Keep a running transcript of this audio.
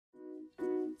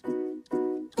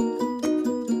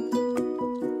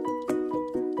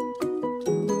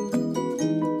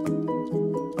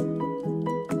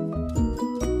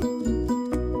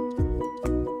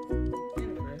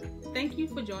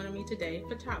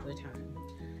Toddler Time.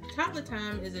 Toddler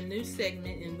Time is a new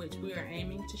segment in which we are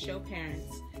aiming to show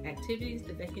parents activities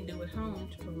that they can do at home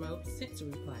to promote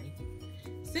sensory play.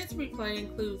 Sensory play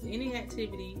includes any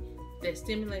activity that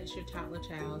stimulates your toddler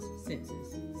child's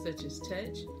senses, such as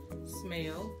touch,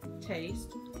 smell,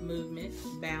 taste, movement,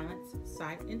 balance,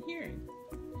 sight, and hearing.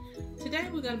 Today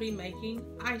we're going to be making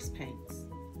ice paints.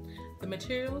 The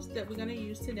materials that we're going to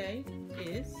use today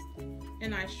is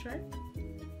an ice tray,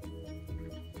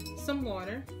 some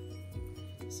water,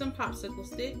 some popsicle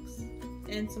sticks,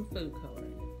 and some food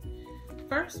coloring.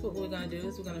 First, what we're going to do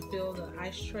is we're going to fill the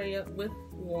ice tray up with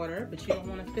water, but you don't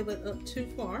want to fill it up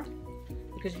too far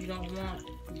because you don't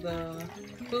want the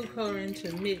food coloring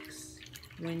to mix.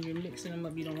 When you're mixing them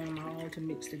up, you don't want them all to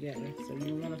mix together, so you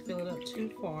don't want to fill it up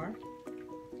too far.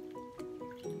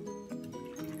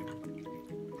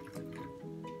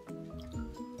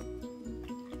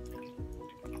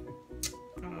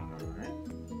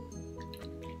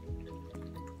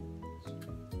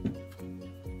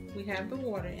 We have the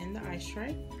water in the ice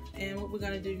tray, and what we're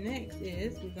going to do next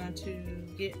is we're going to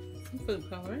get some food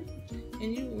coloring,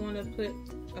 and you want to put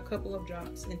a couple of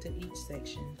drops into each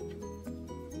section.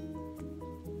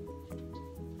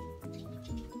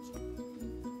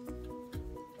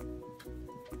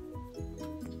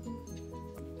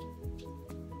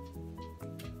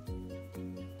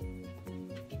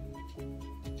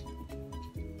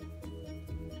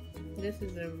 This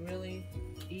is a really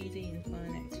easy and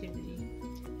fun activity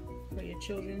for your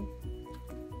children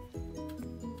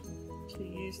to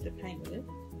use to paint with.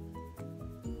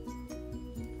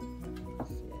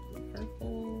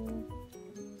 Purple.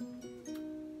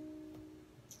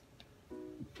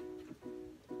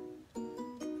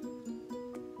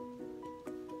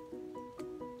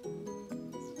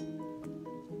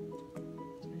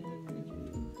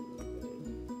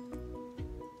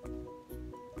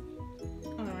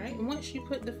 Alright, and once you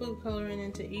put the food coloring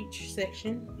into each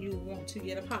section, you want to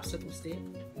get a popsicle stick.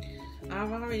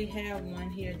 I've already have one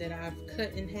here that I've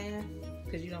cut in half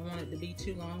because you don't want it to be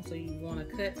too long, so you want to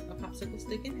cut a popsicle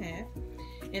stick in half.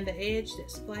 And the edge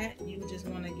that's flat, you just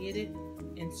want to get it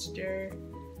and stir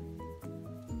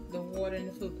the water and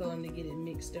the food coloring to get it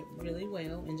mixed up really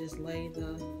well, and just lay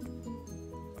the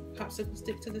popsicle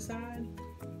stick to the side.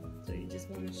 So you just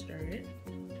want to stir it.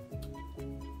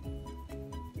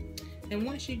 And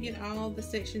once you get all the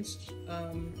sections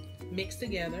mixed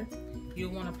together,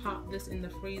 you'll want to pop this in the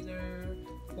freezer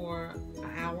for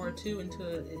an hour or two until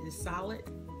it is solid.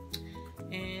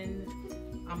 And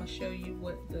I'm going to show you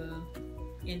what the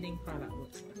ending product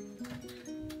looks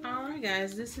like. Alright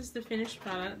guys, this is the finished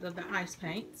product of the ice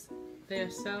paints. They're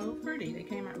so pretty. They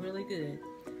came out really good.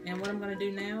 And what I'm going to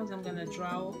do now is I'm going to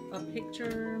draw a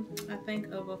picture, I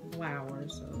think, of a flower.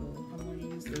 So I'm going to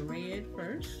use the red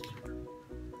first.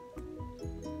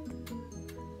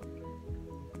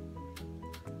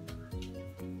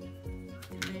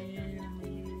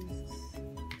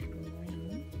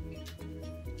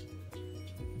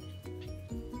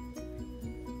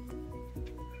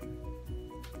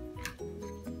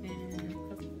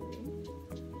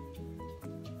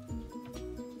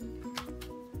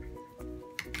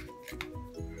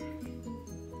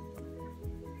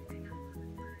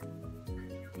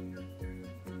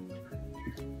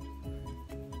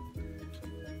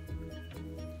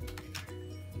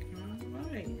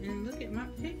 And look at my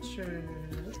picture.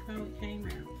 Look how it came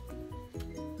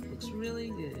out. Looks really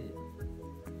good.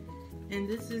 And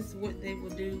this is what they will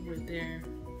do with their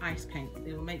ice paint.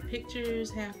 They will make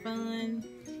pictures, have fun.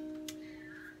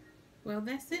 Well,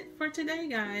 that's it for today,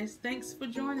 guys. Thanks for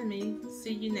joining me.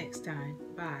 See you next time.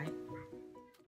 Bye.